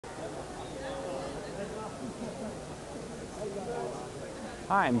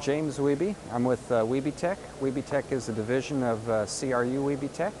Hi, I'm James Wiebe. I'm with Wiebetech. Wiebetech is a division of CRU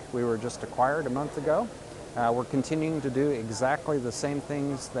Wiebetech. We were just acquired a month ago. We're continuing to do exactly the same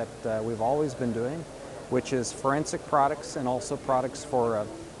things that we've always been doing, which is forensic products and also products for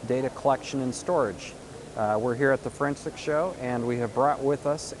data collection and storage. We're here at the Forensic Show, and we have brought with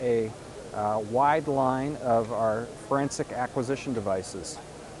us a wide line of our forensic acquisition devices.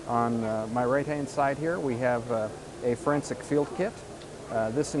 On my right-hand side here, we have a forensic field kit.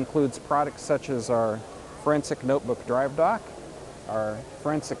 This includes products such as our forensic notebook drive dock, our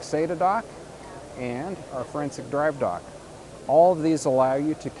forensic SATA dock, and our forensic drive dock. All of these allow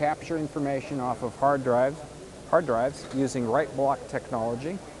you to capture information off of hard drives using write block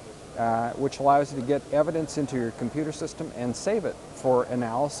technology, which allows you to get evidence into your computer system and save it for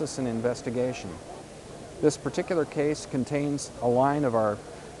analysis and investigation. This particular case contains a line of our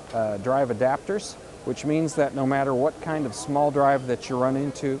drive adapters, which means that no matter what kind of small drive that you run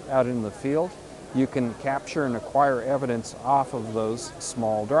into out in the field, you can capture and acquire evidence off of those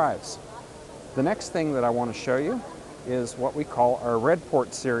small drives. The next thing that I want to show you is what we call our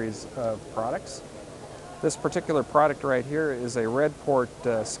RedPort series of products. This particular product right here is a RedPort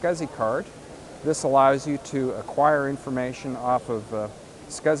SCSI card. This allows you to acquire information off of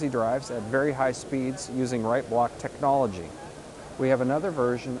SCSI drives at very high speeds using write block technology. We have another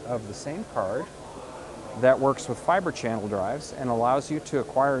version of the same card that works with fiber channel drives and allows you to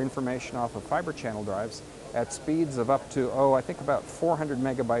acquire information off of fiber channel drives at speeds of up to, I think about 400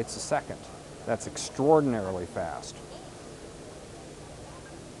 megabytes a second. That's extraordinarily fast.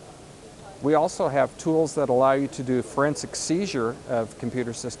 We also have tools that allow you to do forensic seizure of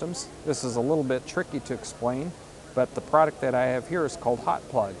computer systems. This is a little bit tricky to explain, but the product that I have here is called Hot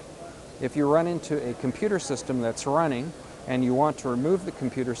Plug. If you run into a computer system that's running and you want to remove the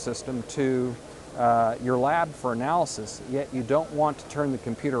computer system to your lab for analysis, yet you don't want to turn the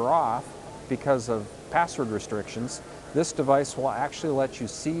computer off because of password restrictions, this device will actually let you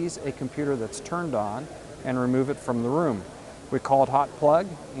seize a computer that's turned on and remove it from the room. We call it Hot Plug,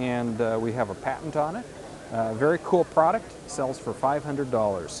 and we have a patent on it. Very cool product, sells for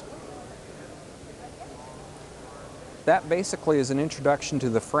 $500. That basically is an introduction to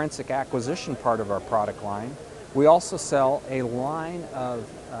the forensic acquisition part of our product line. We also sell a line of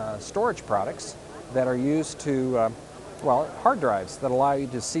storage products that are used to, hard drives that allow you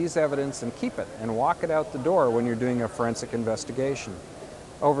to seize evidence and keep it and walk it out the door when you're doing a forensic investigation.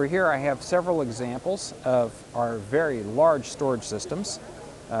 Over here I have several examples of our very large storage systems.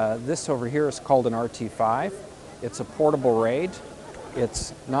 This over here is called an RT5. It's a portable RAID.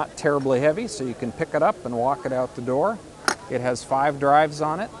 It's not terribly heavy, so you can pick it up and walk it out the door. It has 5 drives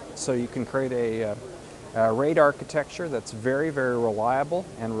on it, so you can create a RAID architecture that's very, very reliable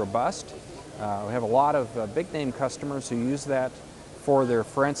and robust. We have a lot of big-name customers who use that for their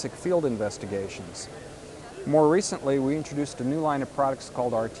forensic field investigations. More recently, we introduced a new line of products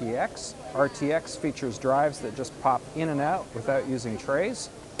called RTX. RTX features drives that just pop in and out without using trays.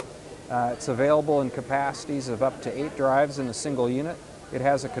 It's available in capacities of up to 8 drives in a single unit. It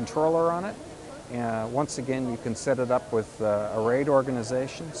has a controller on it. Once again, you can set it up with a RAID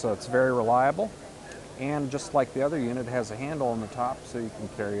organization, so it's very reliable. And just like the other unit, it has a handle on the top so you can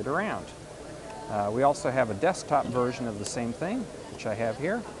carry it around. We also have a desktop version of the same thing, which I have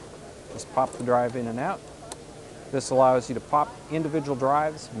here. Just pop the drive in and out. This allows you to pop individual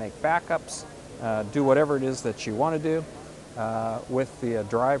drives, make backups, do whatever it is that you want to do with the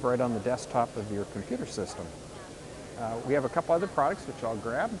drive right on the desktop of your computer system. We have a couple other products which I'll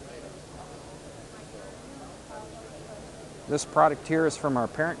grab. This product here is from our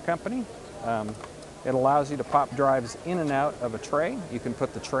parent company. It allows you to pop drives in and out of a tray. You can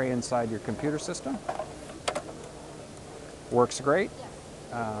put the tray inside your computer system. Works great.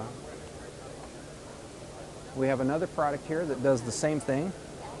 We have another product here that does the same thing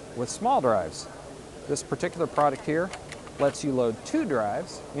with small drives. This particular product here lets you load 2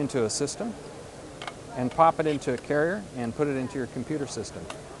 drives into a system and pop it into a carrier and put it into your computer system.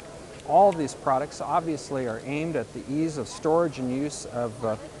 All of these products obviously are aimed at the ease of storage and use of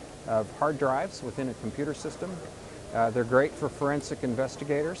hard drives within a computer system. They're great for forensic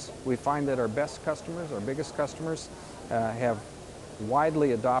investigators. We find that our best customers, our biggest customers, have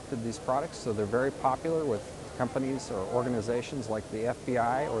widely adopted these products, so they're very popular with companies or organizations like the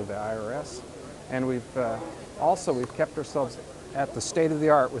FBI or the IRS. And we've kept ourselves at the state of the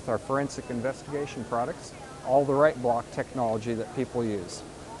art with our forensic investigation products, all the write block technology that people use.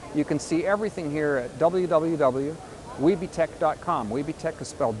 You can see everything here at www.wiebetech.com. Wiebetech is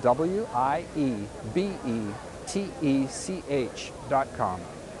spelled W-I-E-B-E-T-E-C-H.com.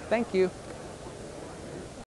 Thank you.